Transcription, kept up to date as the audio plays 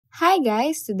Hi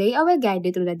guys! Today I will guide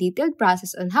you through the detailed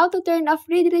process on how to turn off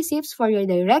read receipts for your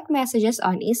direct messages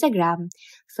on Instagram.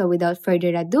 So without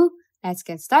further ado, let's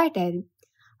get started.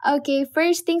 Okay,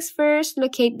 first things first,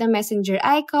 locate the messenger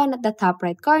icon at the top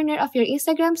right corner of your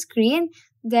Instagram screen,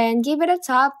 then give it a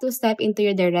tap to step into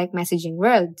your direct messaging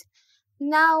world.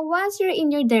 Now, once you're in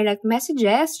your direct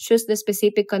messages, choose the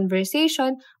specific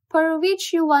conversation for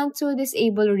which you want to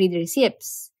disable read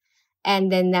receipts,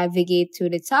 and then navigate to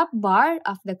the top bar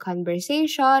of the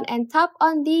conversation and tap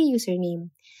on the username.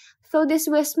 So this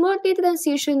will smoothly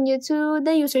transition you to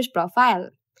the user's profile.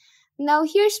 Now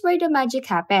here's where the magic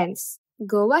happens.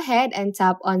 Go ahead and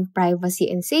tap on privacy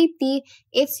and safety.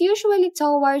 It's usually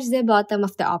towards the bottom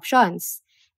of the options.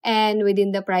 And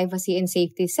within the privacy and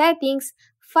safety settings,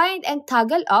 find and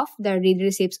toggle off the read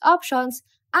receipts options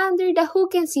under the who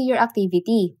can see your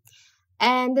activity.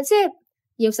 And that's it.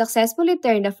 You've successfully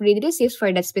turned off read receipts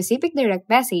for that specific direct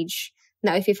message.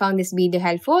 Now, if you found this video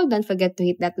helpful, don't forget to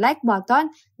hit that like button,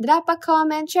 drop a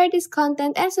comment, share this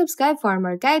content, and subscribe for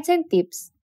more guides and tips.